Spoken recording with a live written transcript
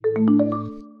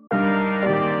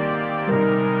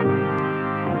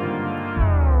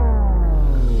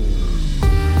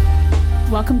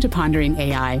Welcome to Pondering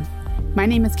AI. My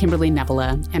name is Kimberly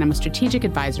Nevela, and I'm a strategic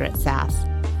advisor at SAS.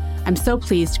 I'm so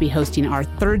pleased to be hosting our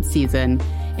third season,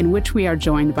 in which we are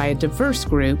joined by a diverse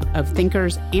group of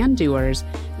thinkers and doers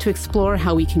to explore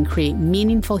how we can create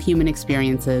meaningful human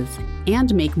experiences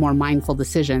and make more mindful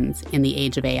decisions in the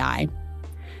age of AI.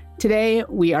 Today,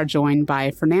 we are joined by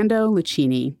Fernando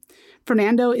Lucchini.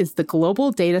 Fernando is the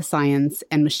Global Data Science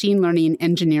and Machine Learning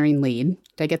Engineering Lead,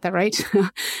 did I get that right,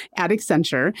 at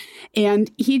Accenture, and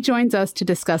he joins us to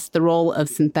discuss the role of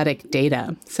synthetic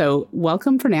data. So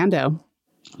welcome, Fernando.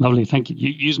 Lovely, thank you. You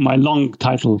used my long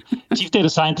title. Chief Data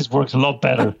Scientist works a lot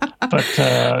better, but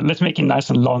let's make it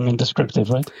nice and long and descriptive,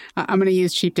 right? I'm going to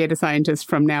use Chief Data Scientist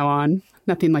from now on.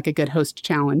 Nothing like a good host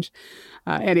challenge.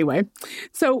 Anyway,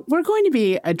 so we're going to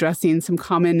be addressing some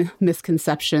common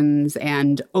misconceptions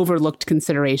and overlooked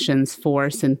considerations for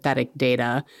synthetic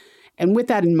data. And with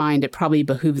that in mind, it probably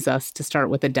behooves us to start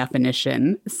with a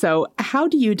definition. So how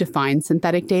do you define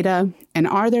synthetic data? And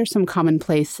are there some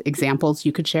commonplace examples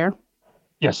you could share?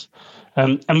 Yes.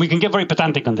 And we can get very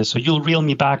pedantic on this. So you'll reel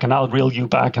me back and I'll reel you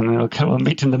back, and we'll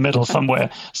meet in the middle somewhere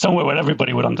where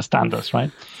everybody would understand us,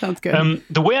 right? Sounds good.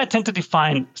 The way I tend to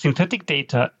define synthetic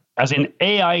data as in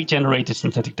AI-generated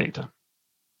synthetic data,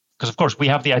 because of course we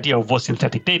have the idea of what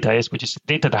synthetic data is, which is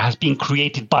data that has been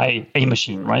created by a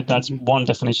machine, right? That's one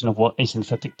definition of what a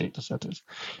synthetic data set is.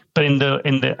 But in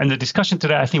the discussion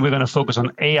today, I think we're going to focus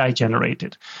on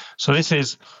AI-generated. So this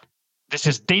is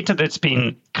data that's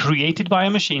been created by a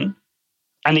machine,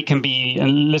 and it can be,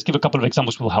 and let's give a couple of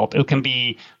examples will help. It can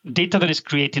be data that is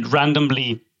created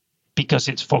randomly because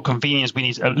it's for convenience. We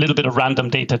need a little bit of random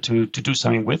data to do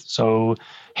something with. So,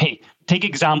 hey, take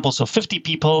examples of 50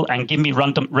 people and give me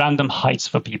random heights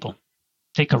for people.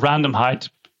 Take a random height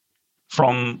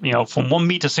from 1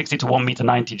 meter 60 to 1 meter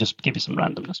 90, just give you some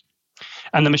randomness.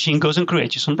 And the machine goes and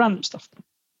creates you some random stuff.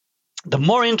 The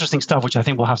more interesting stuff, which I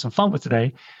think we'll have some fun with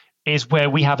today, is where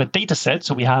we have a data set.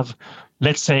 So we have,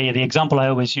 let's say, the example I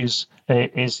always use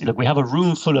is, we have a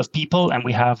room full of people and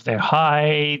we have their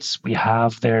heights, we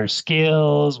have their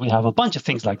skills, we have a bunch of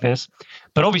things like this.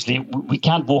 But obviously, we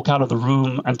can't walk out of the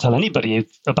room and tell anybody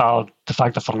about the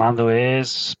fact that Fernando is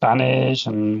Spanish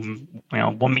and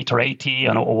 1 meter 80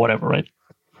 or whatever, right?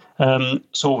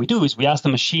 So what we do is we ask the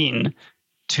machine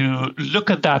to look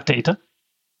at that data,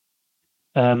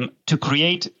 to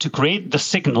create the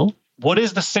signal. What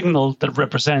is the signal that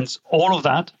represents all of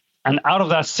that? And out of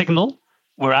that signal,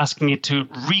 we're asking it to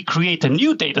recreate a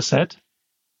new data set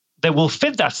that will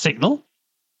fit that signal,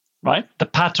 right? The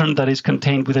pattern that is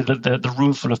contained within the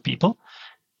room full of people.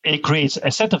 It creates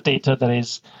a set of data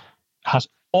that has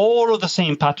all of the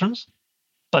same patterns,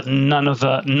 but none of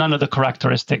the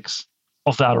characteristics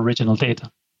of that original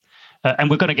data. And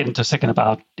we're going to get into a second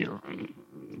about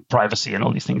privacy and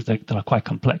all these things that are quite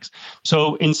complex.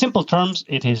 So in simple terms,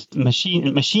 it is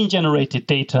machine generated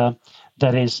data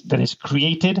that is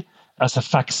created as a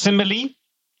facsimile,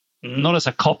 not as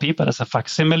a copy, but as a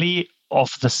facsimile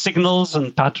of the signals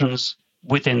and patterns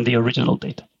within the original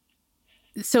data.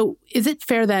 So is it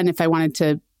fair then, if I wanted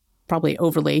to probably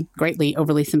greatly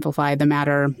overly simplify the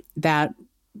matter, that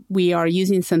we are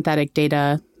using synthetic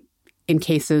data in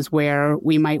cases where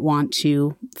we might want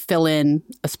to fill in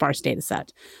a sparse data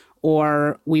set,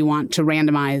 or we want to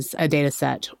randomize a data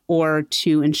set, or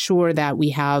to ensure that we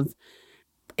have,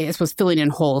 I suppose, filling in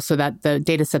holes so that the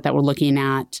data set that we're looking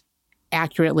at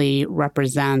accurately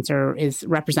represents or is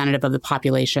representative of the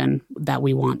population that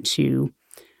we want to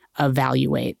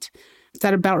evaluate? Is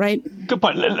that about right? Good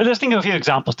point. Let's think of a few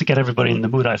examples to get everybody in the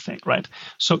mood, I think, right?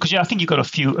 So, because I think you've got a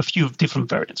few different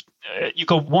variants. You've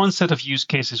got one set of use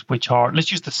cases which are,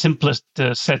 let's use the simplest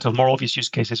set of more obvious use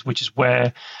cases, which is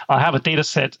where I have a data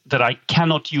set that I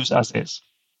cannot use as is.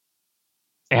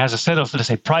 It has a set of, let's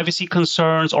say, privacy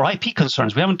concerns or IP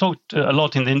concerns. We haven't talked a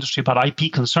lot in the industry about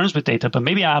IP concerns with data, but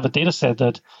maybe I have a data set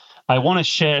that I want to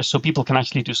share so people can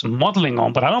actually do some modeling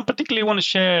on, but I don't particularly want to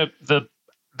share the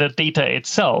data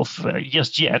itself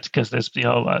just yet, because there's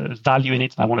value in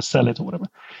it and I want to sell it or whatever.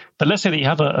 But let's say that you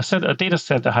have a data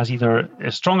set that has either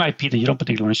a strong IP that you don't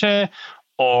particularly want to share,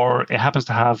 or it happens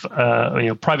to have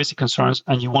privacy concerns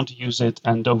and you want to use it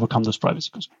and overcome those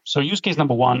privacy concerns. So use case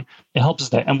number one, it helps us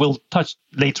there, and we'll touch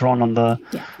later on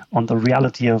the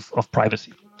reality of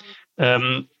privacy.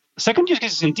 Second use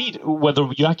case is indeed whether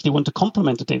you actually want to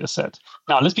complement the data set.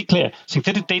 Now, let's be clear: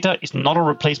 synthetic data is not a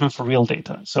replacement for real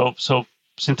data. So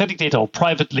synthetic data or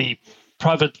private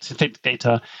synthetic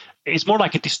data is more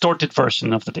like a distorted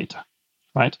version of the data,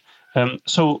 right?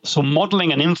 So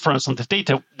modeling and inference on this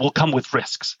data will come with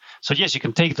risks. So yes, you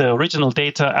can take the original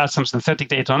data, add some synthetic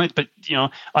data on it, but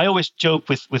I always joke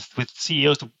with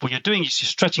CEOs that what you're doing is you're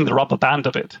stretching the rubber band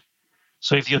of it.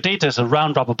 So if your data is a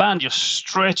round rubber band, you're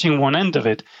stretching one end of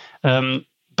it,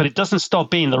 but it doesn't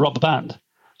stop being the rubber band.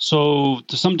 So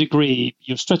to some degree,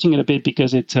 you're stretching it a bit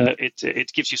because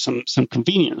it gives you some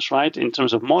convenience, right, in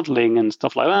terms of modeling and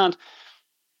stuff like that.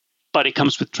 But it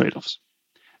comes with trade-offs.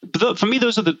 But for me,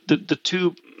 those are the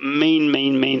two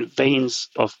main veins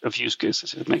of use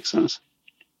cases, if it makes sense.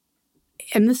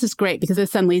 And this is great because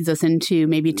this then leads us into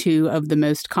maybe two of the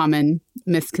most common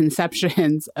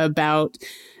misconceptions about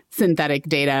synthetic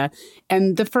data.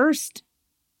 And the first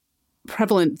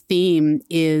prevalent theme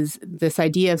is this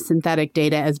idea of synthetic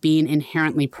data as being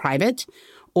inherently private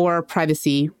or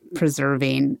privacy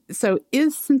preserving. So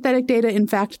is synthetic data, in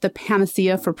fact, the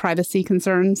panacea for privacy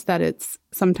concerns that it's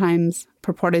sometimes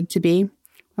purported to be?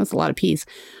 That's a lot of P's.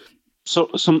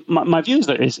 So my view is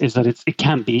that it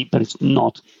can be, but it's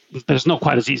not. But it's not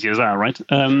quite as easy as that, right?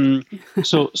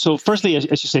 So firstly, as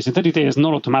you say, synthetic data is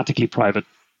not automatically private.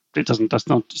 It's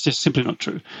just simply not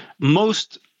true.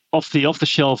 Most of the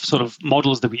off-the-shelf sort of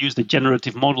models that we use, the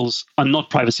generative models, are not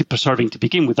privacy preserving to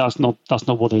begin with. That's not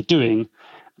what they're doing.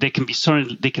 They can be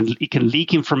certain. It can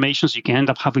leak information, so you can end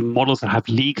up having models that have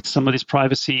leaked some of this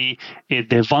privacy.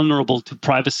 They're vulnerable to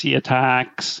privacy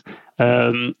attacks.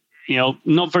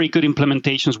 Not very good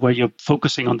implementations where you're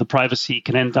focusing on the privacy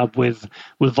can end up with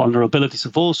vulnerabilities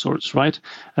of all sorts, right?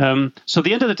 So at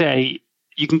the end of the day,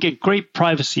 you can get great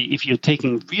privacy if you're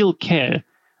taking real care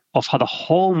of how the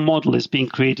whole model is being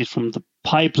created from the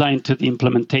pipeline to the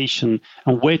implementation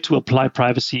and where to apply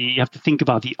privacy. You have to think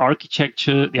about the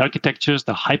architectures,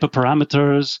 the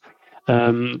hyperparameters,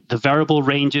 the variable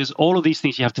ranges, all of these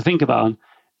things you have to think about.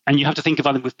 And you have to think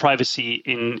about it with privacy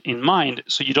in mind,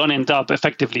 so you don't end up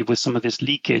effectively with some of this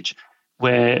leakage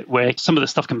where some of the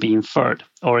stuff can be inferred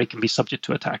or it can be subject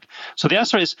to attack. So the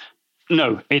answer is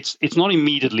no, it's not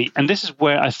immediately. And this is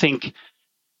where I think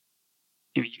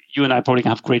you and I probably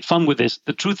can have great fun with this.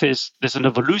 The truth is there's an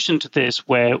evolution to this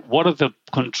where what are the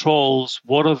controls,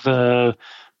 what are the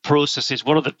processes,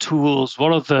 what are the tools,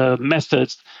 what are the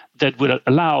methods that would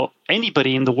allow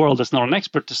anybody in the world that's not an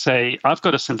expert to say, I've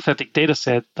got a synthetic data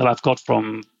set that I've got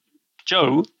from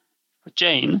Joe or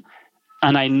Jane,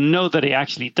 and I know that it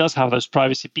actually does have those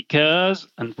privacy because,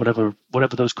 and whatever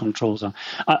those controls are.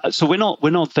 So we're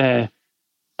not there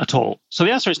at all. So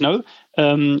the answer is no.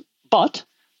 But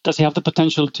does he have the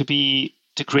potential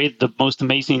to create the most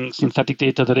amazing synthetic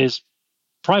data that is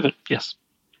private? Yes.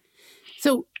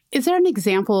 So is there an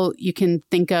example you can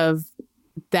think of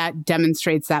that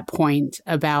demonstrates that point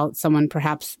about someone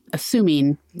perhaps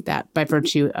assuming that by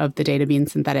virtue of the data being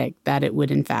synthetic, that it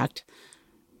would in fact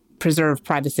preserve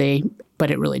privacy, but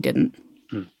it really didn't?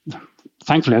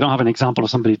 Thankfully, I don't have an example of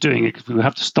somebody doing it because we would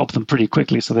have to stop them pretty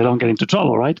quickly so they don't get into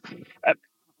trouble, right?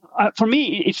 For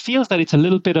me, it feels that it's a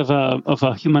little bit of a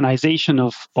humanization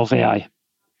of AI.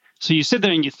 So you sit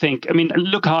there and you think,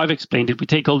 look how I've explained it. We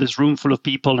take all this room full of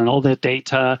people and all their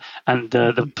data, and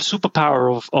the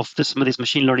superpower of some of these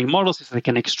machine learning models is they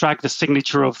can extract the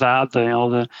signature of that,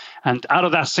 and out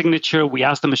of that signature, we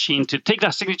ask the machine to take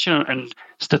that signature and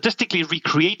statistically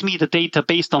recreate me the data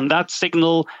based on that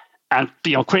signal, and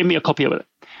create me a copy of it.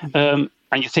 And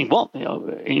you think, well,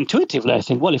 intuitively, I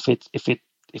think, well,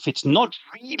 if it's not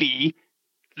really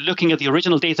looking at the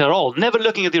original data at all, never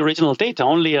looking at the original data,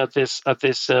 only at this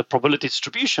probability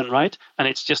distribution, right? And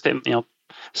it's just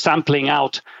sampling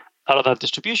out of that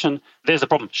distribution. There's the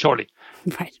problem. Surely,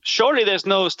 right? Surely there's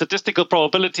no statistical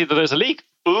probability that there's a leak.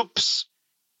 Oops,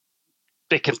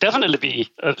 there can definitely be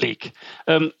a leak.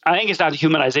 I think it's that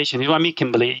humanization. You know what I mean,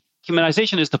 Kimberly?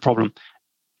 Humanization is the problem.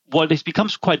 What it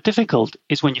becomes quite difficult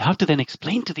is when you have to then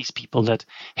explain to these people that,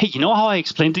 hey, you know how I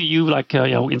explained to you,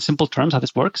 in simple terms, how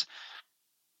this works?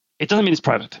 It doesn't mean it's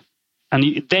private.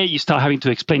 And there you start having to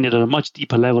explain it at a much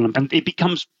deeper level. And it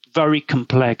becomes very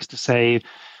complex to say,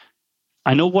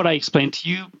 I know what I explained to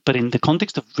you, but in the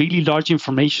context of really large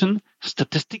information,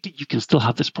 statistically, you can still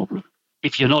have this problem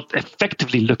if you're not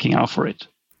effectively looking out for it.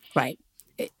 Right.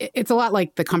 It's a lot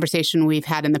like the conversation we've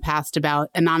had in the past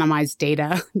about anonymized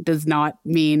data does not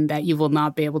mean that you will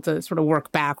not be able to sort of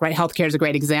work back, right? Healthcare is a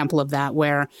great example of that,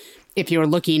 where if you're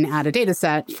looking at a data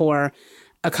set for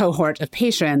a cohort of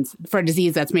patients for a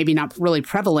disease that's maybe not really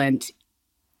prevalent,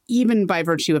 even by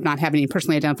virtue of not having any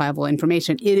personally identifiable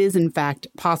information, it is in fact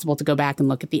possible to go back and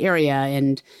look at the area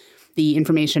and the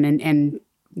information and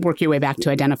work your way back to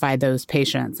identify those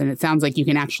patients. And it sounds like you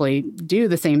can actually do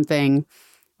the same thing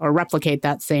or replicate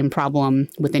that same problem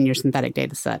within your synthetic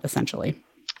data set, essentially.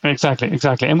 Exactly.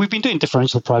 And we've been doing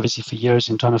differential privacy for years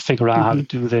and trying to figure out how to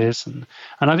do this. And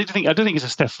I do think it's a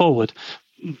step forward,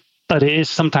 but it is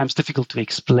sometimes difficult to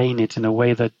explain it in a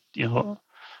way that,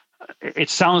 it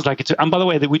sounds like it's. And by the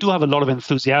way, we do have a lot of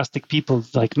enthusiastic people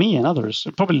like me and others,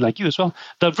 probably like you as well,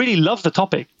 that really love the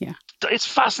topic. Yeah. It's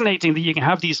fascinating that you can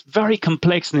have these very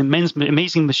complex and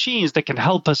amazing machines that can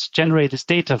help us generate this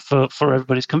data for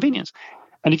everybody's convenience.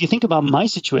 And if you think about my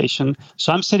situation,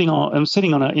 so I'm sitting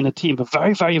in a team, a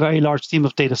very, very, very large team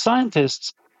of data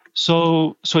scientists.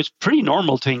 So it's pretty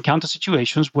normal to encounter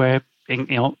situations where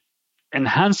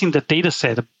enhancing the data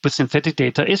set with synthetic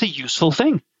data is a useful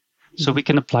thing. So we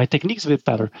can apply techniques a bit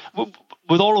better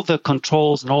with all of the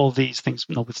controls and all of these things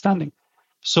notwithstanding.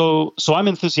 So I'm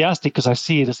enthusiastic because I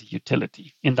see it as a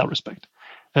utility in that respect.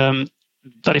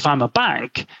 That if I'm a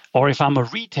bank or if I'm a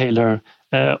retailer,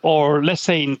 or let's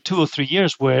say in 2 or 3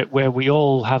 years where we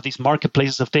all have these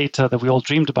marketplaces of data that we all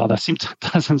dreamed about,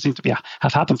 doesn't seem to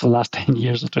have happened for the last 10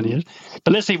 years or 20 years.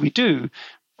 But let's say we do,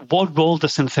 what role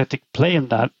does synthetic play in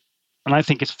that? And I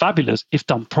think it's fabulous if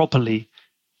done properly.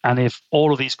 And if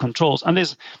all of these controls, and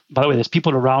by the way, there's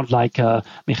people around like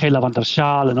Michaela van der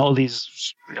Schaal and all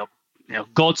these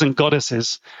gods and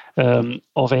goddesses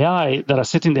of AI that are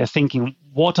sitting there thinking,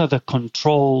 what are the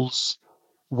controls?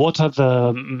 What are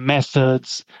the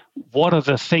methods? What are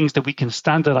the things that we can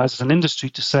standardize as an industry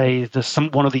to say that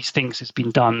one of these things has been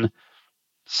done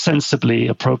sensibly,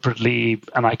 appropriately,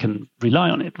 and I can rely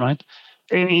on it, right?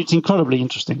 It's incredibly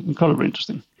interesting.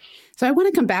 So I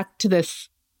want to come back to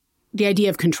the idea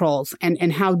of controls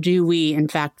and how do we, in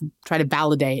fact, try to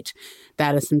validate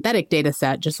that a synthetic data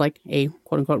set, just like a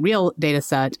quote-unquote real data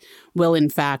set, will, in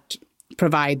fact,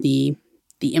 provide the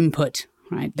input,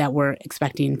 right, that we're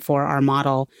expecting for our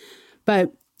model.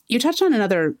 But you touched on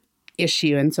another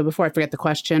issue, and so before I forget the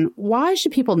question, why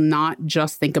should people not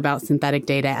just think about synthetic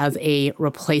data as a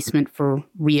replacement for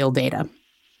real data?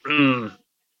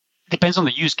 Depends on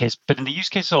the use case, but in the use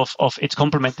case of it's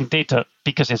complementing data,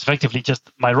 because it's effectively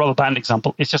just my rubber band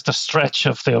example, it's just a stretch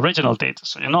of the original data.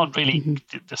 So you're not really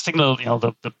the signal,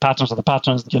 the patterns are the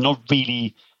patterns. You're not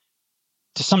really,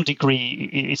 to some degree,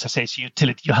 it's a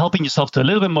utility. You're helping yourself to a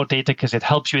little bit more data because it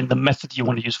helps you in the method you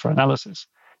want to use for analysis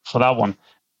for that one.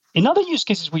 In other use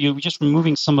cases where you're just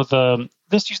removing some of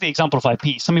let's use the example of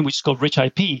IP, something which is called rich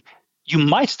IP, you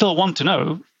might still want to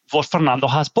know what Fernando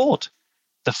has bought.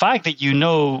 The fact that you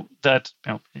know that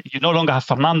you no longer have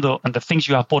Fernando and the things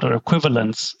you have bought are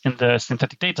equivalents in the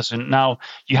synthetic data. So now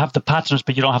you have the patterns,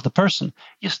 but you don't have the person.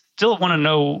 You still want to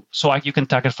know, so you can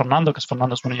target Fernando because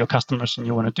Fernando is one of your customers and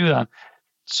you want to do that.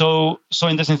 So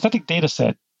in the synthetic data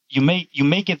set, you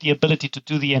may get the ability to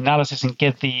do the analysis and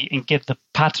get the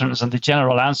patterns and the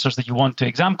general answers that you want to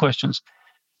exam questions,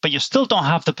 but you still don't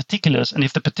have the particulars. And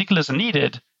if the particulars are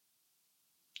needed,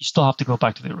 you still have to go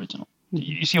back to the original.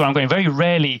 You see where I'm going? Very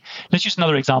rarely. Let's use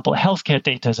another example. Healthcare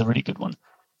data is a really good one.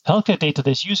 Healthcare data,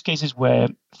 there's use cases where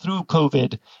through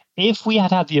COVID, if we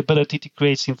had the ability to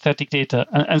create synthetic data,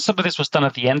 and some of this was done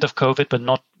at the end of COVID, but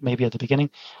not maybe at the beginning.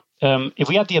 If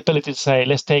we had the ability to say,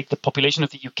 let's take the population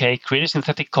of the UK, create a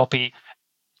synthetic copy,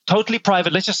 totally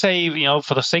private. Let's just say,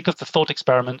 for the sake of the thought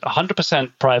experiment,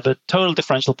 100% private, total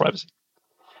differential privacy.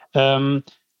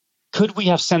 Could we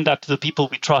have sent that to the people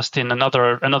we trust in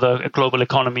another global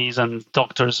economies and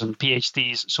doctors and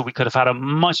PhDs, so we could have had a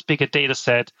much bigger data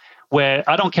set where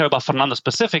I don't care about Fernando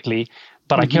specifically,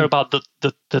 but I care about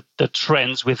the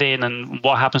trends within and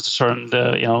what happens to certain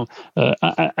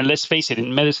and let's face it,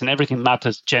 in medicine everything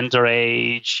matters: gender,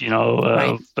 age,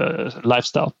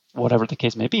 lifestyle, whatever the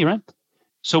case may be, right?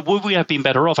 So would we have been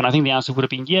better off? And I think the answer would have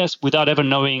been yes, without ever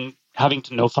having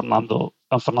to know Fernando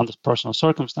and Fernando's personal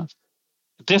circumstance.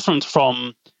 Different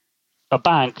from a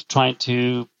bank trying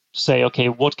to say, okay,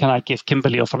 what can I give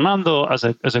Kimberly or Fernando as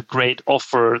a great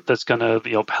offer that's going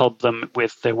to help them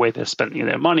with the way they're spending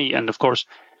their money, and of course,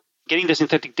 getting the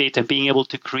synthetic data and being able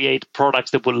to create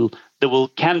products that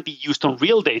can be used on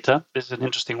real data. This is an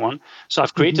interesting one. So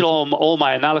I've created all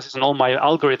my analysis and all my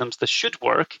algorithms that should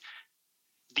work.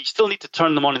 You still need to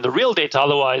turn them on in the real data,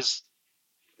 otherwise,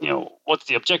 what's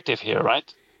the objective here,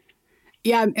 right?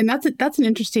 Yeah, and that's an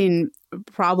interesting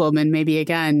problem, and maybe,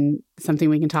 again, something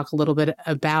we can talk a little bit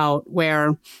about,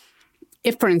 where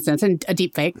if, for instance, a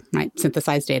deepfake, right,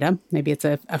 synthesized data, maybe it's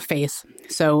a face.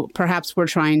 So perhaps we're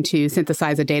trying to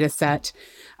synthesize a data set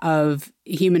of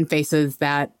human faces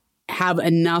that have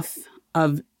enough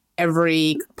of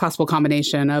every possible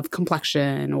combination of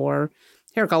complexion or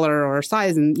hair color or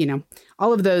size, and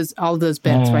all of those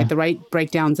bits, right? The right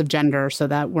breakdowns of gender, so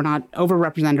that we're not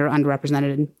overrepresented or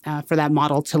underrepresented for that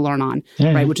model to learn on,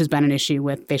 right? Which has been an issue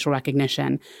with facial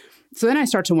recognition. So then I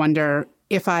start to wonder,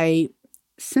 if I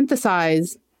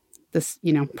synthesize this,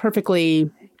 perfectly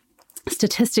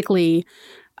statistically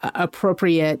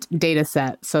appropriate data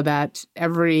set so that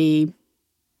every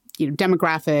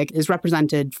demographic is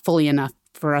represented fully enough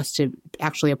for us to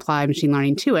actually apply machine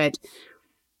learning to it,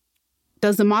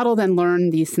 does the model then learn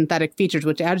these synthetic features,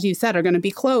 which, as you said, are going to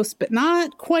be close, but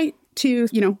not quite to,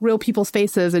 real people's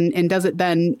faces? And does it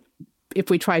then, if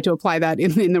we try to apply that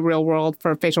in the real world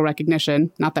for facial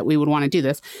recognition, not that we would want to do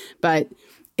this, but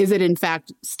is it in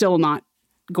fact still not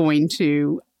going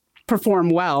to perform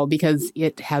well because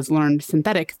it has learned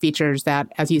synthetic features that,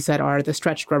 as you said, are the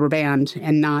stretched rubber band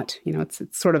and not, it's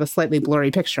sort of a slightly blurry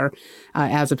picture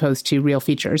as opposed to real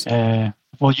features?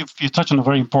 Well, you touch on a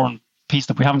very important piece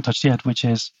that we haven't touched yet, which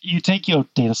is you take your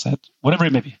data set, whatever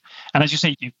it may be, and as you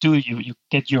say, you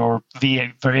get your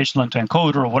variational into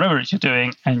encoder or whatever it is you're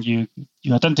doing, and you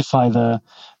identify the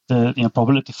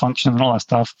probability function and all that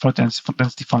stuff,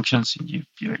 density functions. You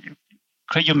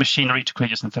create your machinery to create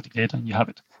your synthetic data, and you have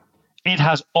it. It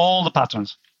has all the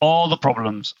patterns, all the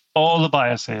problems, all the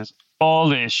biases, all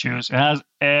the issues. It has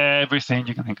everything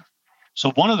you can think of.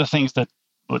 So one of the things that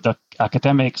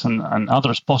academics and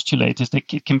others postulate is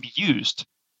that it can be used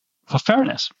for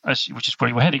fairness, which is where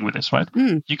you were heading with this, right?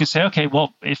 You can say, okay,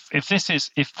 well,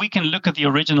 if we can look at the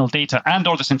original data and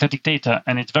or the synthetic data,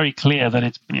 and it's very clear that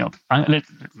it's, let's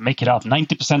make it up,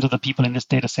 90% of the people in this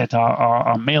data set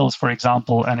are males, for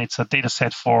example, and it's a data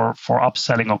set for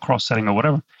upselling or cross-selling or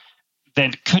whatever,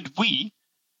 then could we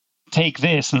take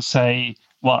this and say,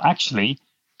 well, actually,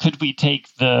 could we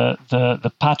take the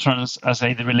patterns as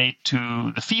they relate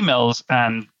to the females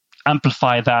and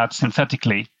amplify that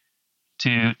synthetically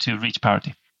to reach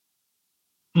parity?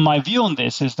 My view on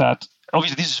this is that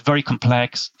obviously this is very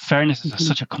complex. Fairness is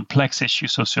such a complex issue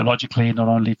sociologically, not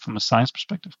only from a science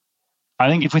perspective. I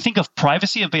think if we think of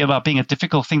privacy about being a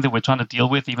difficult thing that we're trying to deal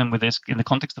with, even with this in the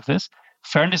context of this,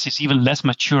 fairness is even less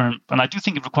mature. And I do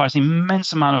think it requires an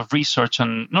immense amount of research,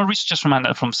 and not research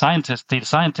just from scientists, data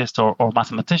scientists or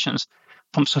mathematicians,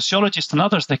 from sociologists and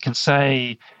others that can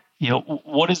say,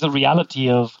 what is the reality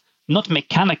of, not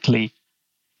mechanically,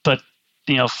 but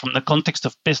from the context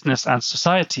of business and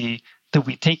society, that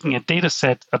we're taking a data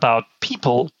set about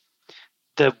people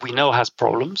that we know has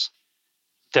problems,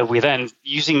 that we're then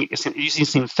using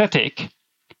synthetic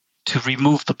to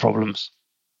remove the problems.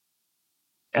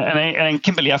 And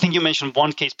Kimberly, I think you mentioned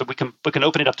one case, but we can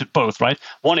open it up to both, right?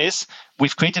 One is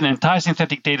we've created an entire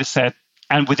synthetic data set,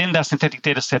 and within that synthetic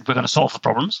data set, we're going to solve the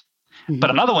problems. Mm-hmm. But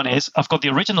another one is I've got the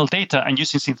original data, and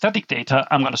using synthetic data,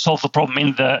 I'm going to solve the problem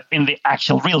in the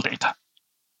actual real data,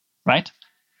 right?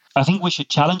 I think we should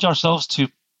challenge ourselves to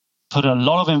put a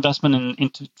lot of investment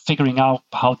into figuring out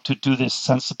how to do this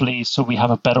sensibly so we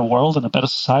have a better world and a better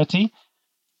society.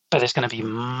 But it's going to be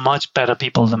much better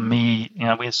people than me,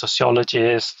 we're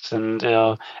sociologists and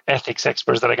ethics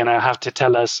experts that are going to have to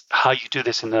tell us how you do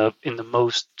this in the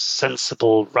most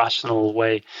sensible, rational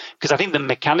way. Because I think the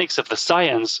mechanics of the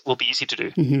science will be easy to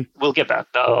do. Mm-hmm. We'll get that.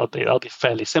 That'll be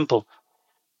fairly simple.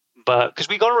 But because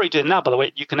we got already do it now, by the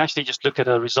way, you can actually just look at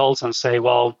the results and say,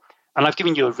 well, and I've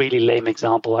given you a really lame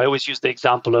example. I always use the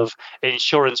example of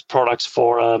insurance products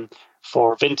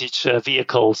for vintage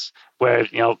vehicles, where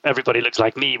everybody looks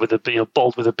like me with a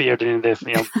bald with a beard in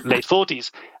the late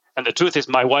 40s. And the truth is,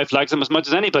 my wife likes them as much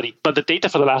as anybody. But the data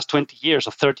for the last 20 years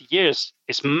or 30 years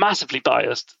is massively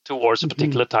biased towards a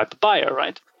particular type of buyer,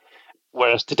 right?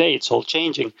 Whereas today it's all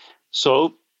changing.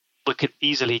 So we could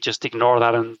easily just ignore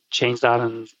that and change that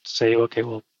and say, okay,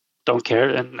 well, don't care,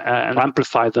 and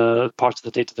amplify the parts of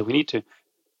the data that we need to.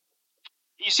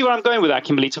 You see where I'm going with that,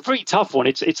 Kimberly? It's a very tough one.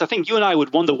 It's I think you and I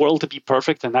would want the world to be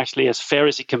perfect and actually as fair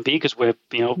as it can be, because we're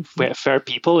fair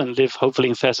people and live hopefully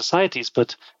in fair societies.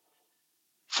 But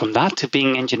from that to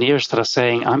being engineers that are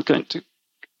saying, I'm going to,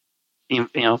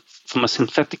 from a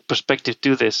synthetic perspective,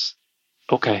 do this.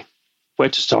 Okay, where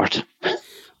to start?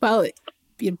 Well,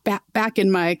 back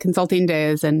in my consulting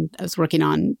days, and I was working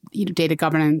on data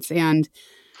governance and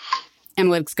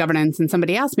analytics governance, and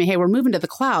somebody asked me, hey, we're moving to the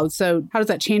cloud, so how does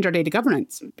that change our data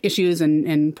governance issues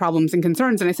and problems and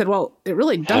concerns? And I said, well, it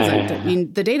really doesn't. I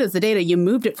mean, the data is the data. You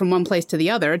moved it from one place to the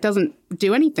other. It doesn't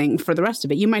do anything for the rest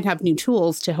of it. You might have new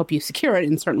tools to help you secure it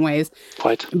in certain ways.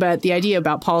 Right. But the idea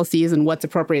about policies and what's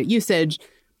appropriate usage,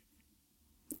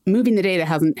 moving the data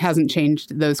hasn't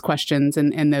changed those questions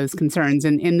and those concerns.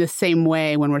 And in the same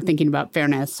way, when we're thinking about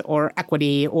fairness or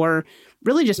equity, or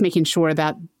really just making sure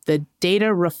that the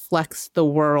data reflects the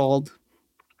world,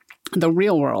 the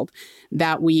real world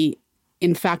that we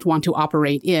in fact want to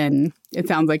operate in, it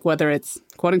sounds like whether it's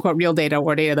quote unquote real data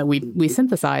or data that we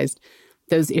synthesized,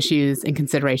 those issues and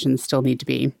considerations still need to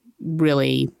be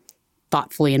really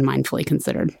thoughtfully and mindfully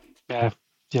considered. Yeah.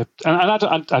 Yeah, and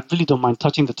I really don't mind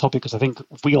touching the topic because I think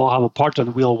we all have a part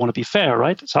and we all want to be fair,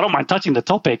 right? So I don't mind touching the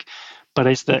topic, but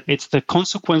it's the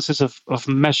consequences of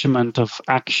measurement, of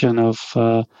action,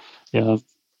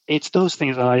 it's those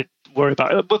things that I worry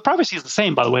about. But privacy is the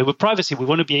same, by the way. With privacy, we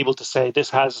want to be able to say this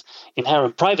has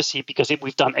inherent privacy because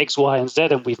we've done X, Y, and Z,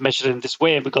 and we've measured it in this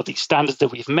way, and we've got these standards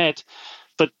that we've met.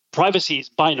 But privacy is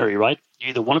binary, right? You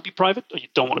either want to be private or you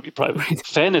don't want to be private. Right.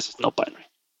 Fairness is not binary.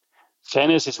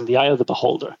 Fairness is in the eye of the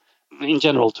beholder, in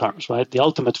general terms, right? The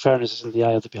ultimate fairness is in the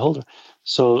eye of the beholder.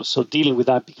 So dealing with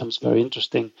that becomes very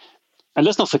interesting. And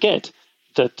let's not forget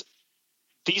that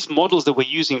these models that we're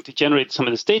using to generate some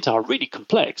of this data are really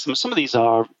complex. I mean, some of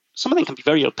them can be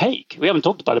very opaque. We haven't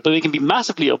talked about it, but they can be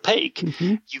massively opaque.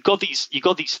 Mm-hmm. You got these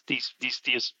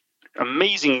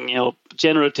amazing,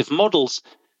 generative models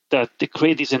that they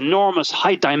create these enormous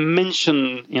high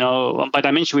dimension, by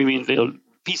dimension we mean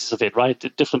pieces of it, right? The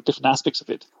different aspects of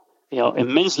it,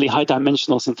 immensely high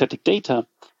dimensional synthetic data,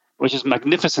 which is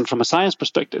magnificent from a science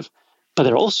perspective, but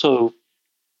they're also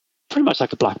pretty much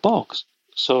like a black box.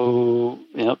 So,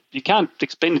 you can't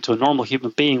explain it to a normal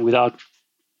human being without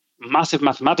massive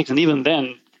mathematics. And even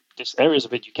then, there's areas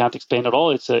of it you can't explain at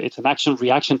all. It's an action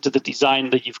reaction to the design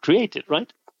that you've created,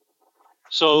 right?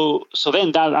 So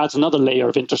then that adds another layer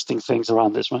of interesting things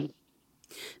around this, right?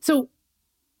 So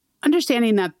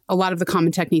understanding that a lot of the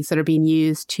common techniques that are being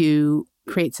used to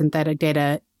create synthetic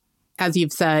data, as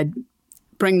you've said,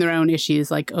 bring their own issues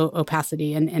like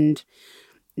opacity and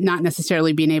not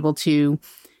necessarily being able to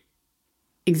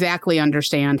exactly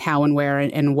understand how and where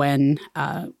and when,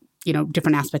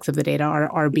 different aspects of the data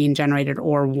are being generated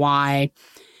or why.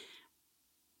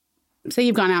 Say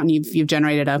you've gone out and you've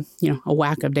generated a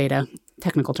whack of data,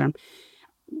 technical term.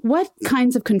 What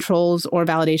kinds of controls or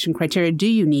validation criteria do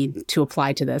you need to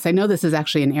apply to this? I know this is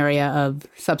actually an area of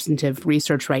substantive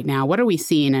research right now. What are we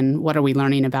seeing and what are we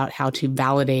learning about how to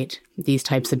validate these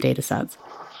types of data sets?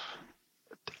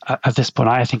 At this point,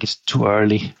 I think it's too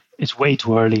early. It's way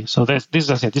too early. So this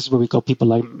is where we got people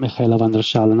like Michaela van der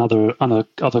Schaal and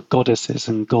other goddesses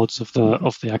and gods of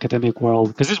the academic world,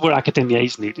 because this is where academia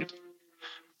is needed.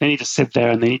 They need to sit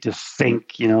there and they need to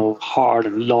think, hard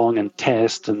and long and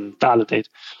test and validate.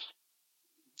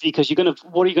 Because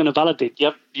what are you going to validate?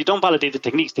 You don't validate the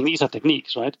techniques. Techniques are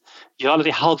techniques, right? You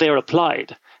validate how they're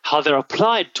applied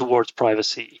towards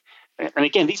privacy. And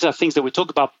again, these are things that we talk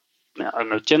about.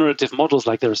 Generative models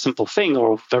like they're a simple thing,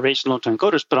 or variational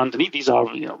autoencoders, but underneath these are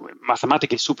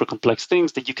mathematically super complex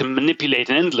things that you can manipulate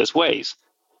in endless ways.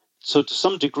 So to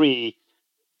some degree,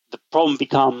 the problem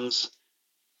becomes,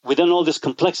 within all this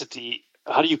complexity,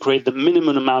 how do you create the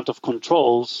minimum amount of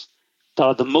controls that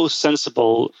are the most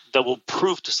sensible, that will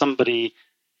prove to somebody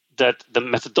that the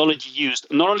methodology used,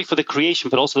 not only for the creation,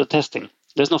 but also the testing.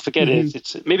 Let's not forget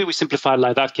it's maybe we simplify it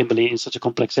like that, Kimberly, in such a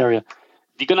complex area.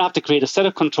 You're going to have to create a set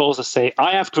of controls that say,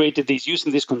 I have created these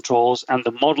using these controls, and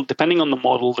the model, depending on the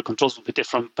model, the controls will be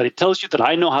different, but it tells you that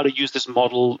I know how to use this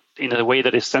model in a way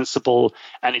that is sensible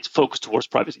and it's focused towards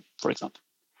privacy, for example.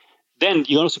 Then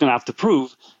you're also going to have to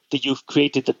prove that you've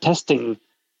created the testing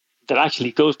that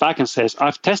actually goes back and says,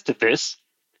 I've tested this,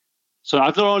 so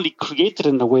I've not only created it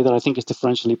in a way that I think is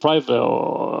differentially private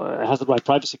or has the right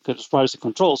privacy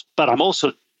controls, but I'm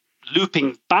also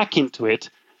looping back into it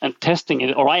and testing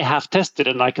it, or I have tested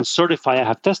it and I can certify I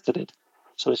have tested it.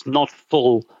 So it's not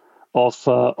full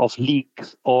of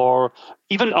leaks or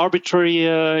even arbitrary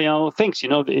things.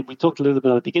 We talked a little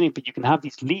bit at the beginning, but you can have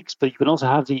these leaks, but you can also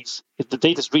have these, if the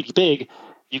data is really big,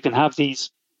 you can have these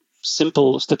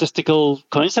simple statistical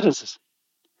coincidences.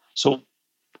 So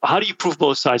how do you prove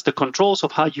both sides? The controls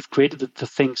of how you've created the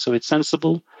thing so it's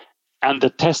sensible, and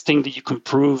the testing that you can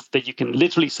prove that you can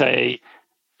literally say,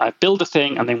 I build a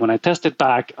thing, and then when I test it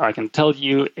back, I can tell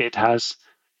you it has,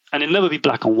 and it'll never be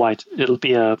black and white. It'll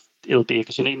be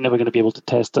because you're never going to be able to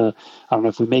test I don't know,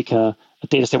 if we make a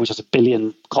data set which has 1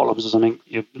 billion columns or something,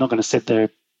 you're not going to sit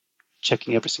there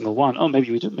checking every single one. Oh, maybe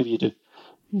you do.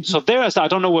 Mm-hmm. So I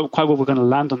don't know quite where we're going to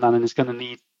land on that, and it's going to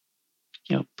need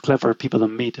clever people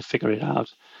than me to figure it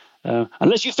out.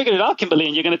 Unless you figured it out, Kimberly,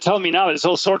 and you're going to tell me now that it's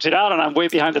all sorted out and I'm way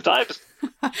behind the times.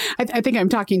 I think I'm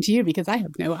talking to you because I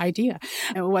have no idea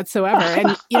whatsoever.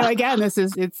 And, again,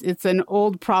 it's an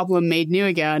old problem made new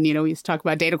again. We used to talk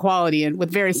about data quality and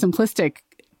with very simplistic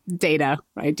data,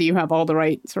 right? Do you have all the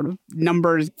right sort of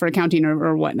numbers for accounting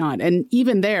or whatnot? And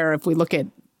even there, if we look at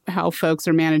how folks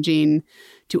are managing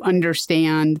to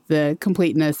understand the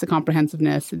completeness, the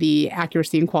comprehensiveness, the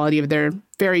accuracy and quality of their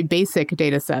very basic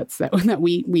data sets that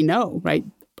we know, right?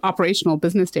 Operational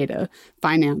business data,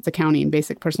 finance, accounting,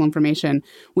 basic personal information.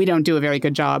 We don't do a very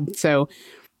good job. So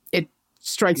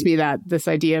strikes me that this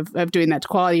idea of doing that to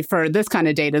quality for this kind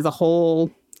of data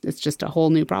it's just a whole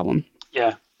new problem.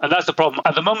 Yeah. And that's the problem.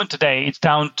 At the moment today, it's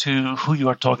down to who you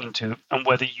are talking to and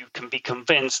whether you can be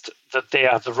convinced that they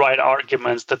have the right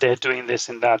arguments, that they're doing this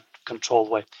in that controlled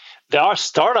way. There are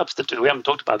startups that do, we haven't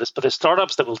talked about this, but there's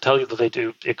startups that will tell you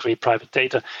that they create private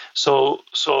data. So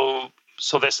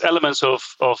there's elements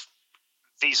of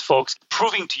these folks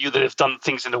proving to you that they've done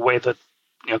things in a way that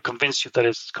convince you that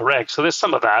it's correct. So there's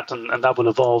some of that, and that will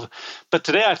evolve. But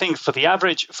today, I think for the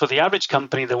average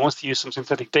company that wants to use some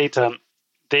synthetic data,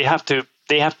 they have to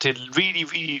really,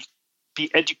 really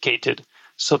be educated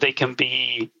so they can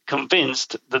be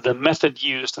convinced that the method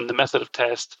used and the method of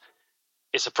test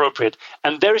is appropriate.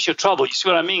 And there is your trouble. You see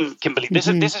what I mean, Kimberly? This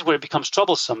is where it becomes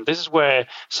troublesome. This is where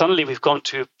suddenly we've gone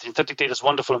to synthetic data is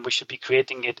wonderful and we should be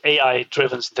creating it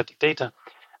AI-driven synthetic data.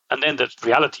 And then the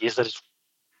reality is that it's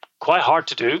quite hard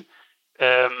to do,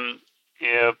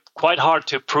 quite hard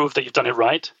to prove that you've done it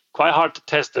right, quite hard to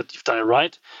test that you've done it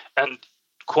right, and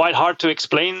quite hard to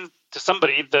explain to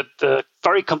somebody that the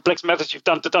very complex methods you've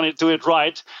done to do it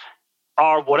right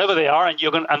are whatever they are, and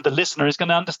the listener is going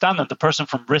to understand them. The person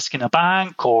from risk in a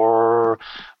bank or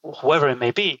whoever it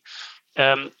may be.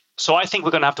 So I think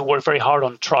we're going to have to work very hard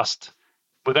on trust.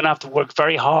 We're going to have to work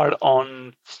very hard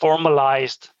on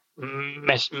formalized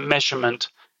measurement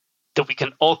that we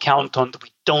can all count on, that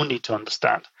we don't need to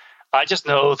understand. I just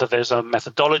know that there's a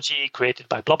methodology created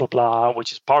by blah, blah, blah,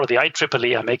 which is part of the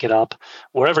IEEE, I make it up,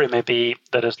 wherever it may be,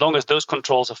 that as long as those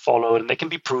controls are followed and they can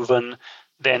be proven,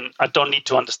 then I don't need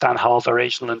to understand how a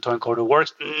variational encoder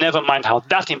works, never mind how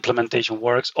that implementation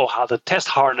works or how the test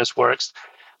harness works,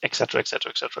 et cetera, et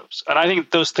cetera, et cetera. And I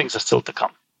think those things are still to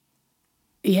come.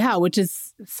 Yeah, which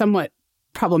is somewhat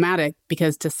problematic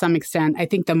because to some extent, I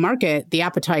think the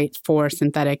appetite for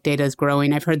synthetic data is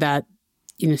growing. I've heard that,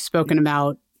 spoken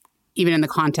about even in the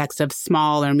context of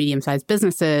small or medium-sized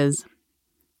businesses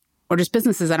or just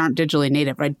businesses that aren't digitally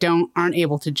native, right? Aren't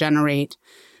able to generate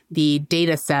the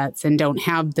data sets and don't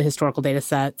have the historical data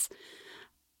sets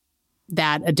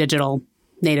that a digital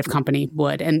native company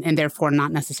would, and therefore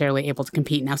not necessarily able to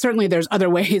compete. Now, certainly there's other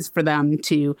ways for them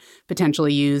to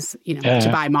potentially use, to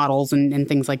buy models and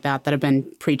things like that have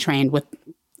been pre-trained with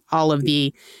all of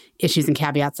the issues and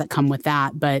caveats that come with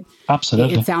that. But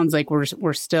absolutely, it sounds like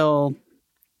we're still,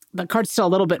 the cart's still a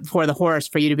little bit before the horse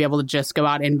for you to be able to just go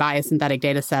out and buy a synthetic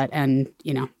data set and,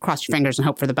 cross your fingers and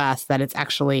hope for the best that it's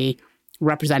actually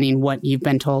representing what you've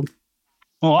been told.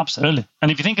 Oh, absolutely. And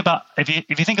if you think about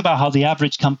how the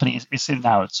average company is in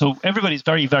now, so everybody's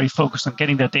very, very focused on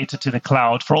getting their data to the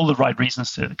cloud for all the right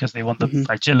reasons, because they want the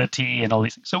agility and all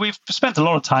these things. So we've spent a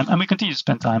lot of time, and we continue to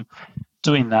spend time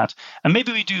doing that. And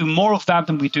maybe we do more of that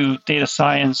than we do data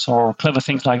science or clever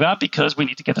things like that, because we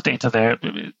need to get the data there.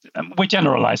 We're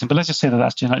generalizing, but let's just say that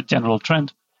that's a general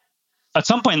trend. At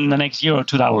some point in the next year or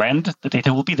two, that'll end. The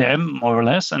data will be there, more or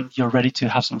less, and you're ready to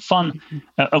have some fun.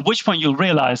 At which point you'll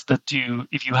realize that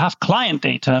if you have client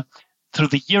data through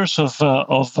the years of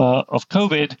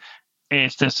COVID,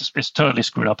 it's totally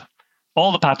screwed up.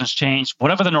 All the patterns changed.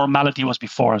 Whatever the normality was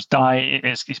before has died.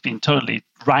 It's been totally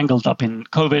wrangled up in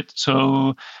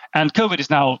COVID. And COVID is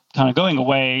now kind of going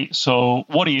away. So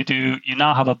what do? You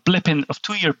now have a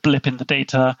 2-year blip in the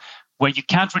data, where you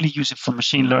can't really use it for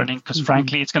machine learning because,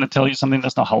 frankly, it's going to tell you something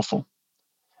that's not helpful.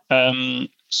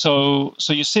 So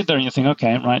you sit there and you think,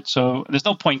 okay, right, so there's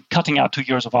no point cutting out 2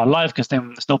 years of our life, because then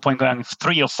there's no point going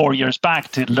 3 or 4 years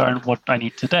back to learn what I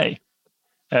need today.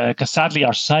 Because sadly,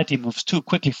 our society moves too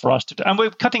quickly for us to do. And we're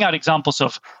cutting out examples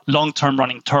of long-term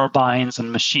running turbines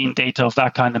and machine data of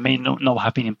that kind that may not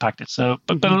have been impacted. So,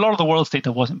 but a lot of the world's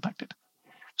data was impacted.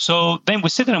 So then we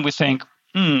sit there and we think,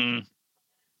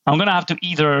 I'm going to have to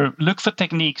either look for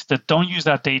techniques that don't use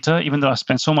that data, even though I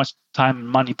spent so much time and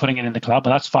money putting it in the cloud, but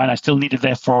that's fine. I still need it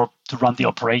there to run the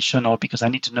operation, or because I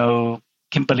need to know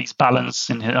Kimberly's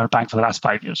balance in her bank for the last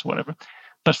 5 years or whatever.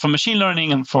 But for machine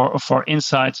learning and for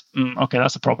insights, okay,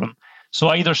 that's a problem. So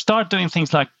I either start doing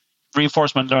things like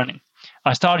reinforcement learning.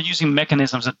 I start using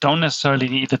mechanisms that don't necessarily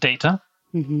need the data,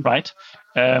 right?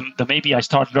 That maybe I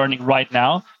start learning right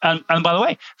now. And by the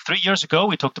way, 3 years ago,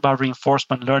 we talked about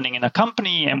reinforcement learning in a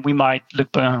company, and we might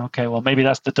look, okay, well, maybe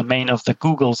that's the domain of the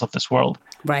Googles of this world.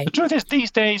 Right. The truth is,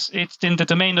 these days, it's in the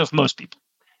domain of most people,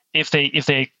 if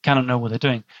they kind of know what they're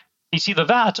doing. It's either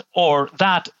that or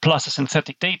that plus a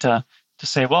synthetic data to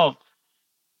say, well,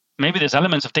 maybe there's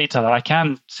elements of data that I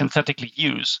can synthetically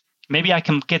use. Maybe I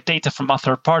can get data from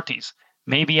other parties.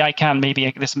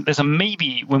 There's a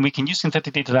maybe when we can use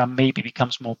synthetic data, that maybe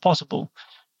becomes more possible.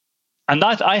 And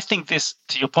that, I think this,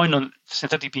 to your point on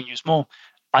synthetic being used more,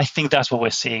 I think that's what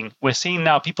we're seeing. We're seeing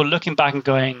now people looking back and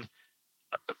going,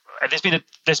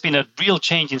 there's been a real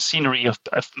change in scenery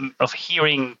of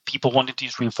hearing people wanting to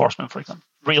use reinforcement, for example.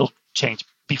 Real change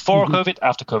before COVID,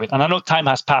 after COVID. And I know time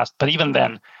has passed, but even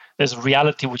then, there's a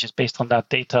reality which is based on that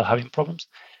data having problems.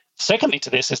 Secondly to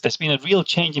this is there's been a real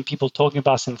change in people talking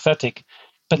about synthetic,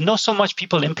 but not so much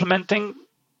people implementing.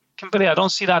 Kimberly, I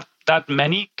don't see that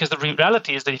many, because the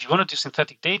reality is that if you want to do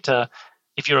synthetic data,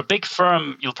 if you're a big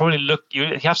firm, you'll probably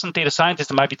you have some data scientists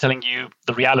that might be telling you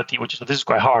the reality, which is this is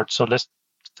quite hard. So let's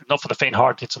not for the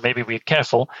faint-hearted. So maybe we're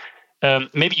careful.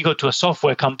 Maybe you go to a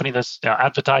software company that's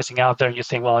advertising out there, and you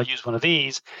think, well, I'll use one of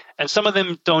these. And some of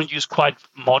them don't use quite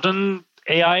modern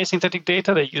AI synthetic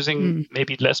data. They're using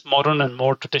maybe less modern and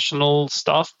more traditional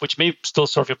stuff, which may still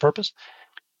serve your purpose.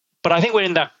 But I think we're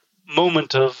in that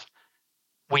moment of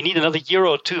we need another year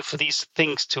or two for these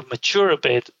things to mature a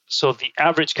bit so the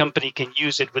average company can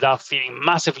use it without feeling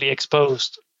massively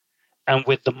exposed, and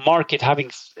with the market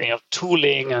having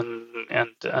tooling and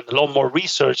a lot more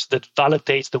research that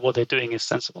validates that what they're doing is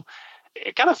sensible.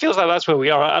 It kind of feels like that's where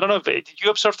we are. I don't know, did you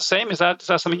observe the same? Is that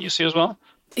something you see as well?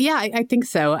 Yeah, I think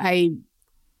so.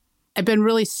 I've been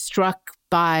really struck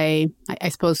by, I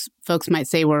suppose folks might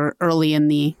say we're early in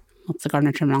the, what's the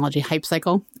Gartner terminology, hype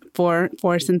cycle for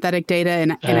synthetic data.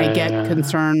 And I get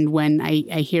concerned when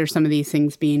I hear some of these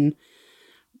things being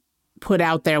put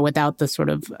out there without the sort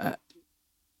of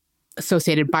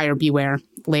associated buyer beware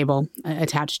label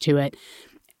attached to it.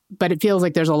 But it feels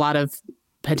like there's a lot of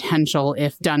potential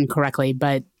if done correctly,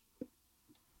 but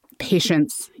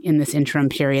patience in this interim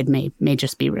period may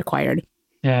just be required.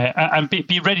 Yeah, and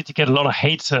be ready to get a lot of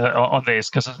hate on this,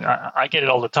 because I get it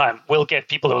all the time. We'll get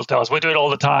people that will tell us, we do it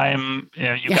all the time.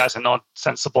 You guys are not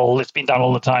sensible. It's been done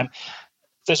all the time.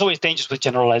 There's always dangers with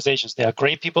generalizations. There are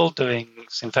great people doing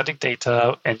synthetic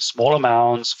data in small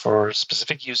amounts for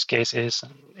specific use cases,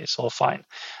 and it's all fine.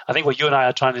 I think what you and I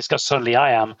are trying to discuss, certainly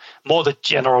I am, more the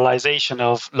generalization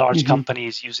of large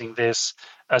companies using this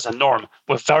as a norm.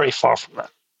 We're very far from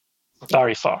that.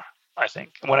 Very far, I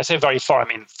think. And when I say very far, I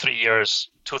mean 3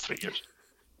 years, 2 or 3 years.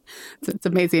 It's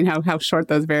amazing how short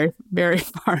those very, very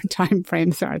far time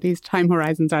frames are, these time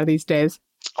horizons are these days.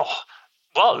 Oh,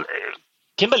 well,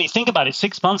 Kimberly, think about it.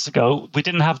 6 months ago, we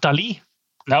didn't have DALL-E.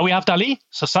 Now we have DALL-E.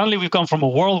 So suddenly we've gone from a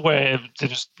world where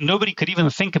nobody could even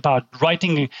think about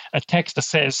writing a text that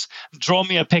says, draw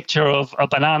me a picture of a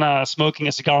banana smoking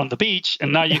a cigar on the beach.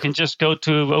 And now you can just go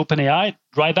to OpenAI,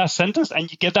 write that sentence,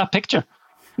 and you get that picture.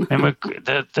 And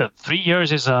the 3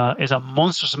 years is a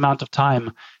monstrous amount of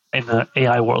time in the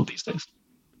AI world these days.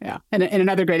 Yeah. And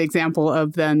another great example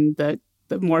of then the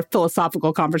more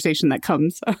philosophical conversation that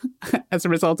comes as a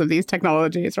result of these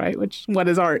technologies, right? What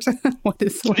is art? what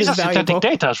is these are valuable? Synthetic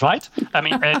data, right? I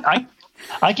mean,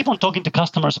 I keep on talking to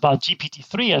customers about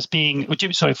GPT-3 as being,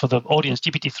 sorry for the audience,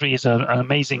 GPT-3 is an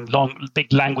amazing,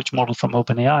 big language model from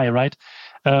OpenAI, right?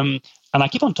 And I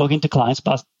keep on talking to clients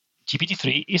about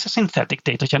GPT-3 is a synthetic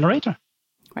data generator.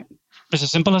 Right. It's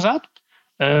as simple as that.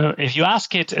 If you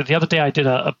ask it, the other day I did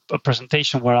a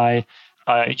presentation where I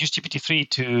used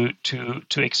GPT-3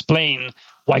 to explain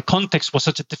why context was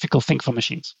such a difficult thing for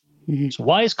machines. So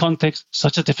why is context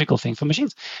such a difficult thing for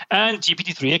machines? And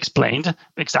GPT-3 explained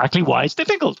exactly why it's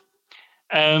difficult.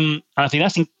 I think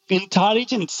that's entirely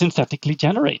synthetically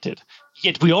generated.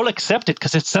 Yet we all accept it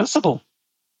because it's sensible.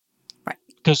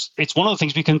 Because it's one of the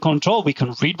things we can control. We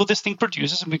can read what this thing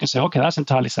produces and we can say, okay, that's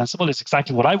entirely sensible. It's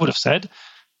exactly what I would have said.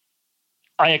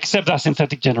 I accept that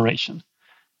synthetic generation.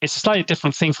 It's a slightly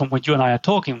different thing from what you and I are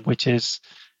talking, which is,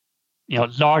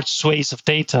 large swathes of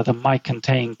data that might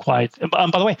contain quite... And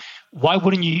by the way, why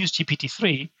wouldn't you use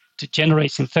GPT-3 to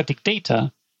generate synthetic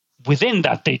data within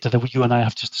that data that you and I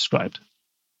have just described?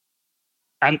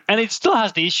 And it still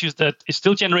has the issues that it's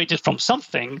still generated from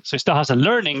something, so it still has a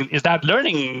learning. Is that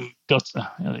learning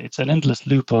it's an endless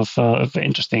loop of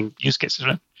interesting use cases,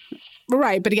 right?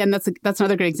 Right, but again, that's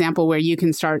another good example where you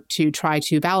can start to try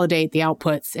to validate the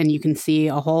outputs, and you can see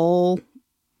a whole,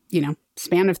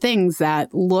 span of things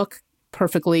that look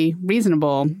perfectly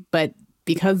reasonable, but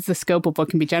because the scope of what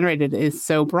can be generated is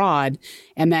so broad,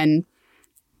 and then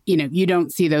you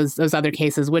don't see those other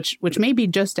cases, which may be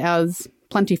just as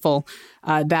plentiful,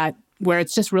 that where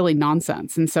it's just really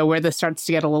nonsense. And so where this starts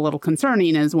to get a little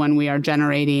concerning is when we are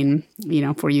generating,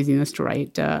 if we're using this to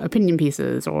write opinion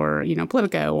pieces or,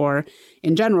 Politico or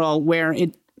in general, where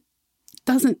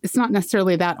it's not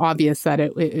necessarily that obvious that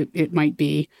it might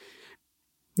be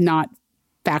not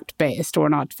fact-based or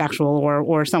not factual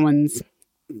or someone's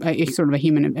sort of a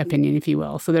human opinion, if you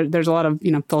will. So there's a lot of,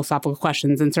 philosophical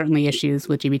questions and certainly issues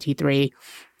with GPT-3.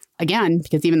 Again,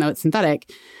 because even though it's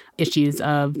synthetic, issues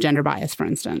of gender bias, for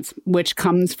instance, which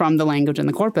comes from the language in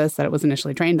the corpus that it was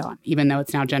initially trained on, even though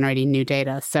it's now generating new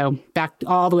data. So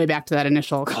all the way back to that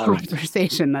initial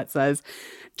conversation that says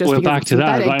just because it's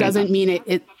synthetic doesn't mean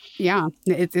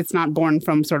it's not born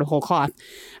from sort of whole cloth.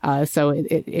 So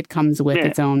it comes with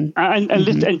its own. And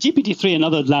GPT-3 and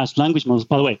other large language models,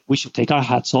 by the way, we should take our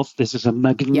hats off. This is a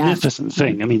magnificent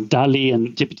thing. I mean, DALL-E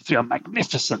and GPT-3 are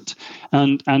magnificent.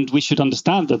 And we should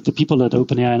understand that the people at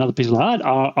OpenAI and other people like that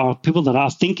are people that are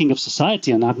thinking of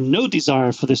society and have no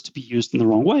desire for this to be used in the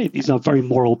wrong way. These are very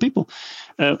moral people.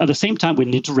 At the same time, we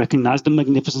need to recognize the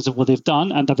magnificence of what they've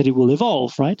done and that it will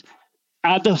evolve, right?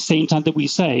 At the same time that we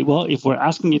say, well, if we're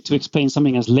asking it to explain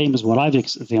something as lame as what I've,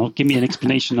 give me an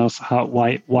explanation of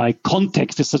why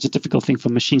context is such a difficult thing for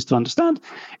machines to understand,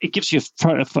 it gives you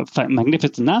a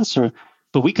magnificent answer.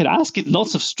 But we could ask it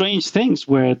lots of strange things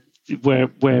where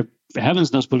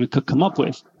heavens knows what we could come up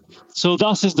with. So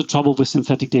thus is the trouble with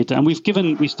synthetic data. And we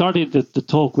started the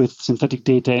talk with synthetic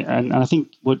data, and I think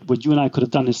what you and I could have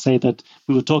done is say that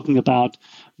we were talking about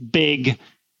big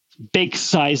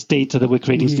size data that we're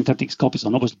creating synthetic copies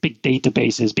on, almost big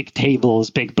databases, big tables,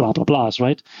 big blah, blah, blahs,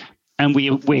 right? And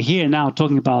we're here now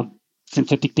talking about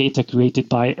synthetic data created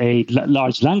by a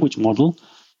large language model.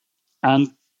 And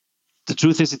the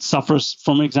truth is it suffers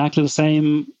from exactly the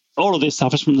same, all of this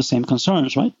suffers from the same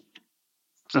concerns, right?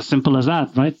 It's as simple as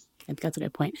that, right? That's a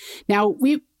good point. Now,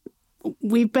 we've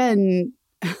been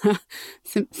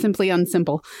simply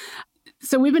unsimple.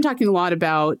 So we've been talking a lot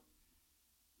about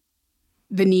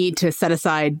the need to set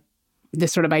aside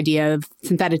this sort of idea of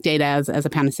synthetic data as a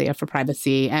panacea for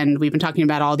privacy. And we've been talking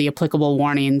about all the applicable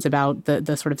warnings about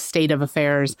the sort of state of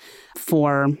affairs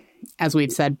for, as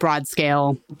we've said, broad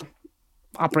scale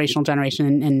operational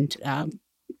generation and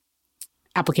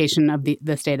application of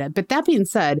this data. But that being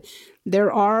said,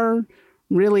 there are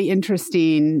really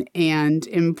interesting and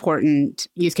important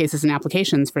use cases and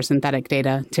applications for synthetic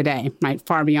data today, right?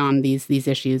 Far beyond these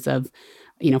issues of,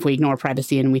 if we ignore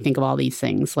privacy and we think of all these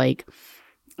things like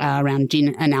around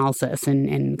gene analysis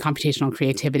and computational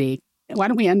creativity. Why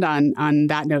don't we end on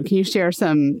that note? Can you share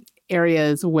some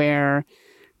areas where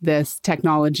this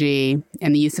technology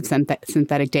and the use of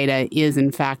synthetic data is,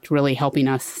 in fact, really helping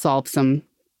us solve some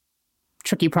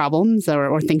tricky problems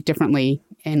or think differently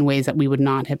in ways that we would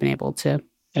not have been able to?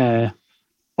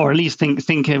 Or at least think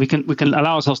we can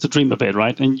allow ourselves to dream a bit,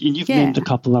 right? And you've named a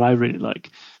couple that I really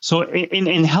like. So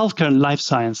in healthcare and life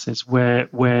sciences, where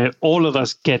all of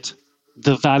us get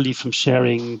the value from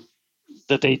sharing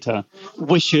the data,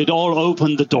 we should all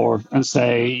open the door and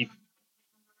say,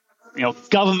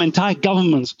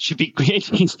 governments should be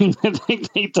creating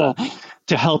synthetic data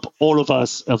to help all of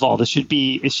us evolve. It should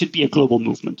be a global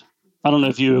movement. I don't know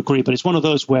if you agree, but it's one of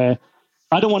those where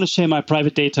I don't want to share my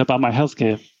private data about my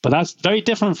healthcare, but that's very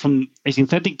different from a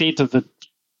synthetic data that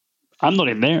I'm not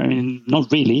in there. I mean, not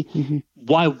really. Mm-hmm.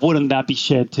 Why wouldn't that be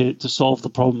shared to solve the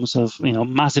problems of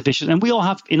massive issues? And we all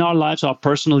have in our lives our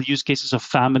personal use cases of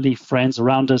family, friends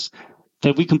around us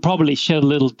that we can probably shed a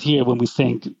little tear when we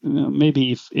think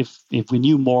maybe if we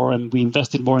knew more and we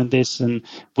invested more in this, and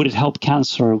would it help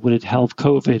cancer? Would it help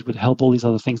COVID? Would it help all these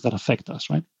other things that affect us,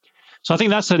 right? So I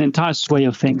think that's an entire sway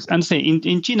of things. And say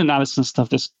in gene analysis and stuff,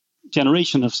 this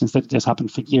generation of synthetic has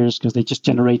happened for years because they're just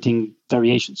generating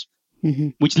variations,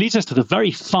 which leads us to the very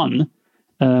fun.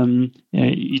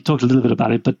 You talked a little bit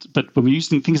about it, but when we're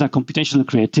using things like computational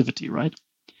creativity, right?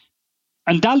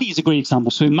 And DALL-E is a great example.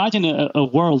 So imagine a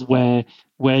world where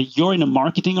you're in a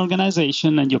marketing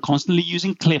organization and you're constantly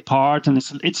using clip art and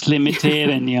it's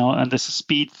limited and there's a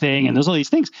speed thing and there's all these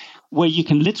things where you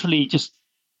can literally just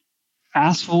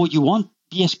ask for what you want,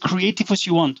 be as creative as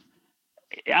you want,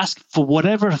 ask for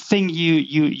whatever thing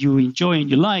you enjoy and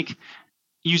you like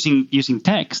using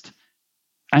text,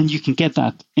 and you can get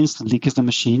that instantly because the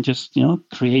machine just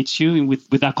creates you with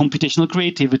that computational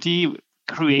creativity,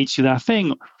 creates you that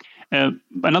thing.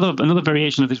 Another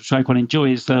variation of this, which I quite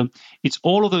enjoy, is it's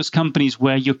all of those companies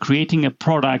where you're creating a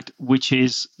product which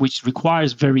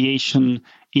requires variation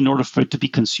in order for it to be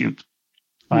consumed,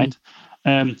 right?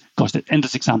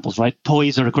 Endless examples, right?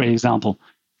 Toys are a great example.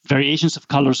 Variations of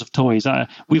colors of toys.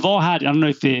 We've all had, I don't know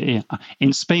if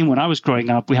in Spain when I was growing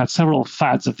up, we had several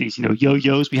fads of these,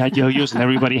 yo-yos. We had yo-yos and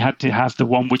everybody had to have the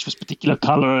one which was particular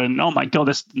color. And oh my God,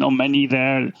 there's not many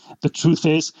there. The truth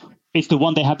is, it's the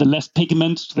one they had the less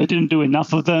pigment. So they didn't do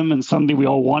enough of them and suddenly we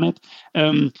all want it.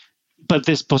 But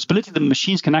this possibility that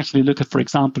machines can actually look at, for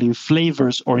example, in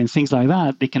flavors or in things like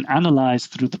that, they can analyze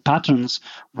through the patterns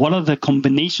what are the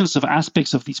combinations of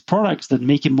aspects of these products that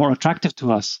make it more attractive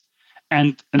to us,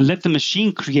 and let the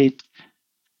machine create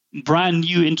brand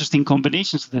new, interesting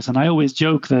combinations of this. And I always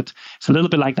joke that it's a little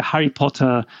bit like the Harry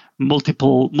Potter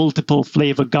multiple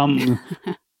flavor gum.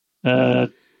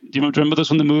 Do you remember those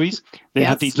from the movies? They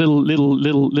have these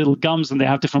little gums, and they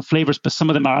have different flavors, but some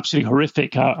of them are absolutely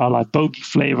horrific, are like bogey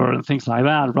flavor and things like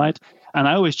that, right? And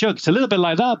I always joke it's a little bit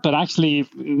like that, but actually,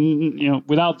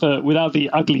 without the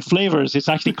ugly flavors, it's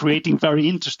actually creating very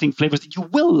interesting flavors that you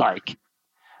will like,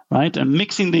 right? And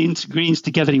mixing the ingredients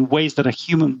together in ways that a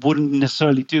human wouldn't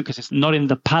necessarily do because it's not in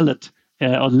the palate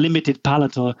or limited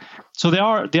palate. So there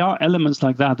are elements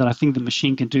like that I think the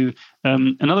machine can do.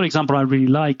 Another example I really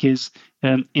like is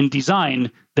in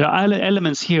design. There are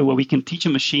elements here where we can teach a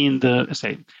machine the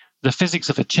physics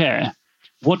of a chair.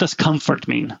 What does comfort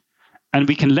mean? And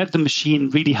we can let the machine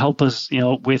really help us,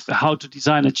 with how to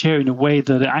design a chair in a way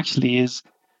that actually is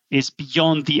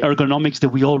beyond the ergonomics that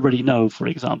we already know, for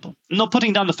example. Not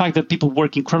putting down the fact that people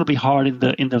work incredibly hard in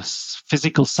the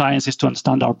physical sciences to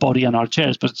understand our body and our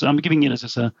chairs, but I'm giving it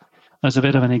as a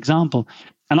bit of an example.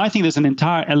 And I think there's an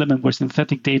entire element where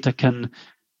synthetic data can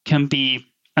be,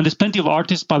 and there's plenty of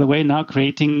artists, by the way, now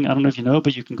creating, I don't know if you know,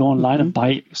 but you can go online and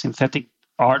buy synthetic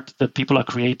art that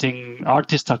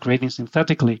artists are creating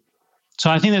synthetically. So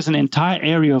I think there's an entire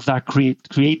area of that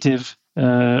creative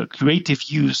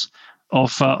use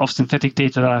of synthetic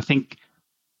data that I think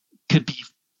could be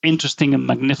interesting and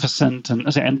magnificent.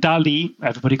 And DALL-E,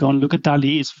 everybody go and look at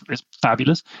DALL-E. It's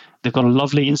fabulous. They've got a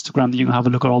lovely Instagram that you can have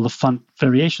a look at all the fun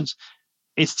variations.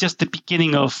 It's just the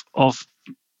beginning of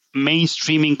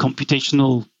mainstreaming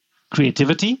computational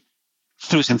creativity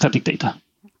through synthetic data.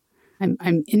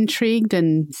 I'm intrigued,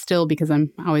 and still, because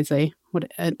I'm always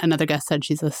another guest said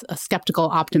she's a skeptical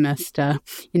optimist,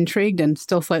 intrigued and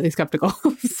still slightly skeptical.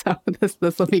 So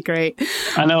this will be great.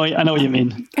 I know what you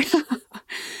mean.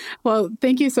 Well,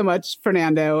 thank you so much,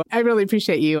 Fernando. I really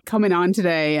appreciate you coming on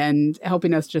today and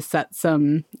helping us just set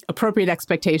some appropriate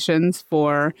expectations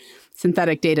for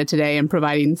synthetic data today and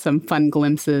providing some fun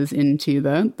glimpses into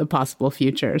the possible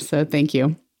future. So thank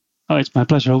you. Oh, it's my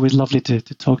pleasure. Always lovely to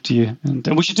talk to you. And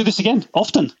we should do this again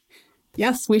often.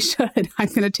 Yes, we should. I'm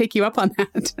going to take you up on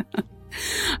that.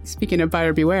 Speaking of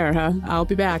buyer beware, I'll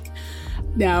be back.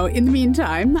 Now, in the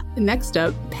meantime, next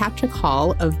up, Patrick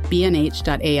Hall of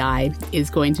B&H.ai is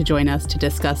going to join us to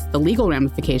discuss the legal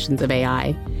ramifications of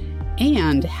AI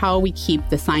and how we keep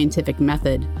the scientific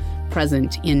method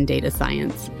present in data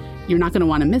science. You're not going to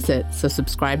want to miss it, so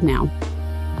subscribe now.